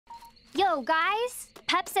Yo, guys.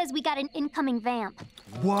 Pep says we got an incoming vamp.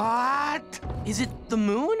 What? Is it the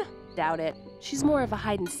moon? Doubt it. She's more of a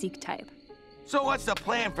hide-and-seek type. So what's the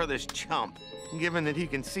plan for this chump? Given that he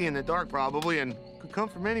can see in the dark probably and could come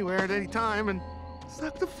from anywhere at any time and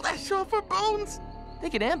suck the flesh off our bones. They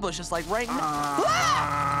could ambush us like right now.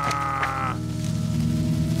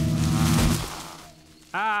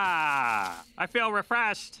 I feel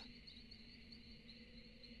refreshed.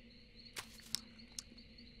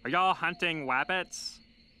 Are y'all hunting wabbits?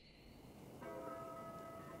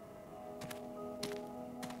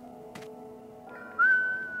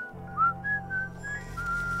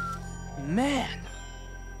 Man,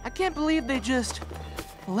 I can't believe they just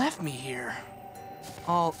left me here.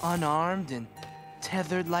 All unarmed and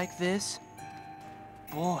tethered like this.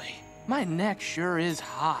 Boy, my neck sure is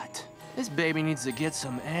hot. This baby needs to get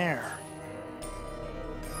some air.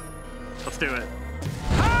 Let's do it.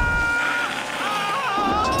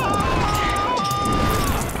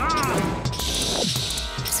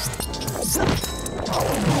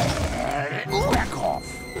 Back off.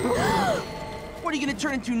 What are you gonna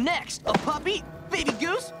turn into next? A puppy? Baby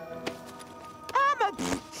goose? I'm a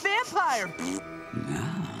vampire.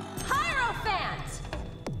 Hierophant!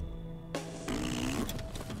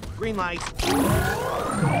 Green light.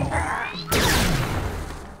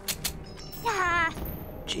 Yeah.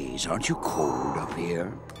 Geez, aren't you cold up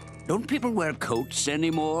here? Don't people wear coats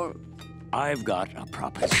anymore? I've got a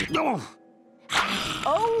proposition.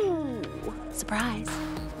 Oh! Surprise.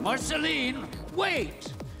 Marceline,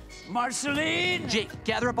 wait! Marceline! Jake,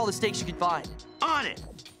 gather up all the stakes you can find. On it.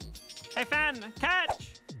 Hey, Finn,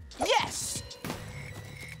 catch! Yes!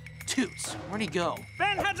 Toots, where'd he go?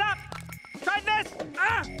 Finn, heads up! Try this!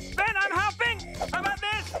 Finn, I'm helping! How about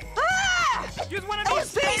this? Ah! Use one of That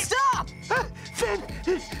these was Finn, stop! Finn,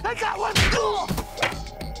 I got one.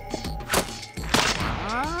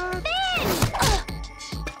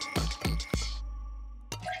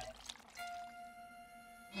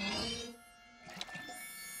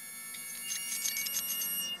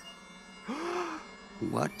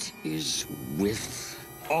 What is with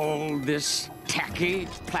all this tacky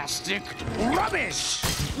plastic rubbish?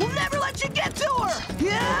 We'll never let you get to her!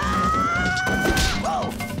 Yeah!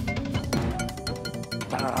 Oh!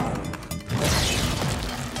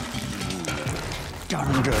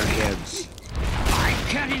 Dunderheads. I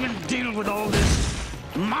can't even deal with all this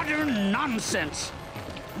modern nonsense.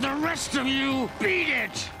 The rest of you, beat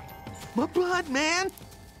it! My blood, man.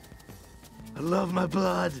 I love my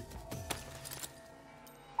blood.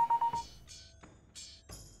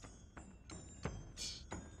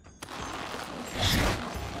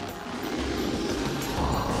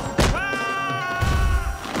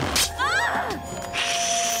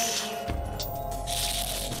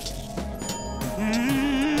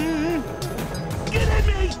 Get at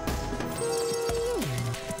me!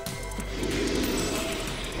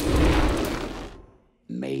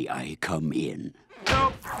 May I come in?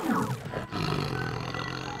 Nope.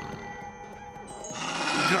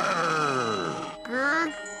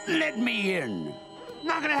 Grr. Let me in.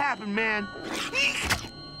 Not gonna happen, man.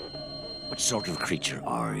 What sort of creature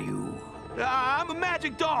are you? I'm a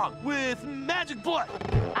magic dog with magic blood.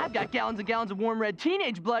 I've got gallons and gallons of warm red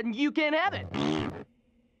teenage blood and you can't have it.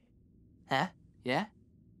 Huh? Yeah?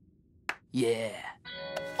 Yeah.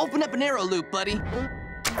 Open up an arrow loop, buddy.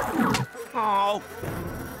 Oh.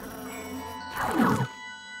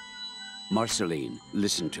 Marceline,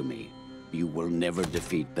 listen to me. You will never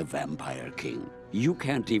defeat the Vampire King. You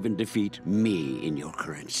can't even defeat me in your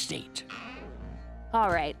current state. All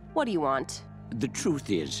right, what do you want? The truth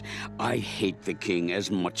is, I hate the king as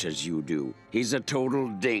much as you do. He's a total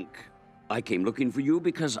dink. I came looking for you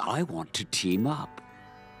because I want to team up.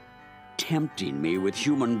 Tempting me with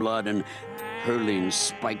human blood and hurling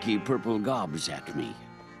spiky purple gobs at me.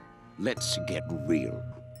 Let's get real.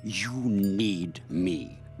 You need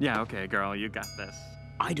me. Yeah, okay, girl, you got this.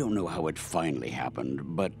 I don't know how it finally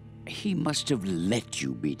happened, but he must have let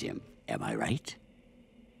you beat him. Am I right?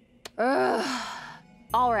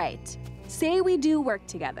 All right, say we do work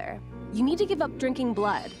together. You need to give up drinking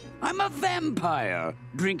blood. I'm a vampire.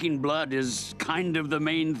 Drinking blood is kind of the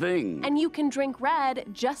main thing. And you can drink red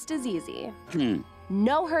just as easy.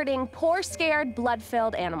 No hurting poor, scared,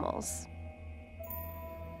 blood-filled animals.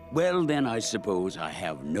 Well, then I suppose I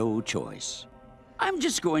have no choice. I'm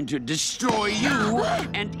just going to destroy you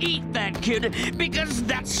and eat that kid because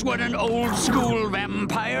that's what an old-school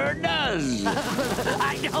vampire does.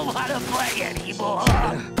 I don't want to play anymore.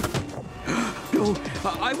 No,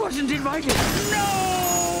 I wasn't invited.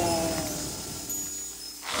 No!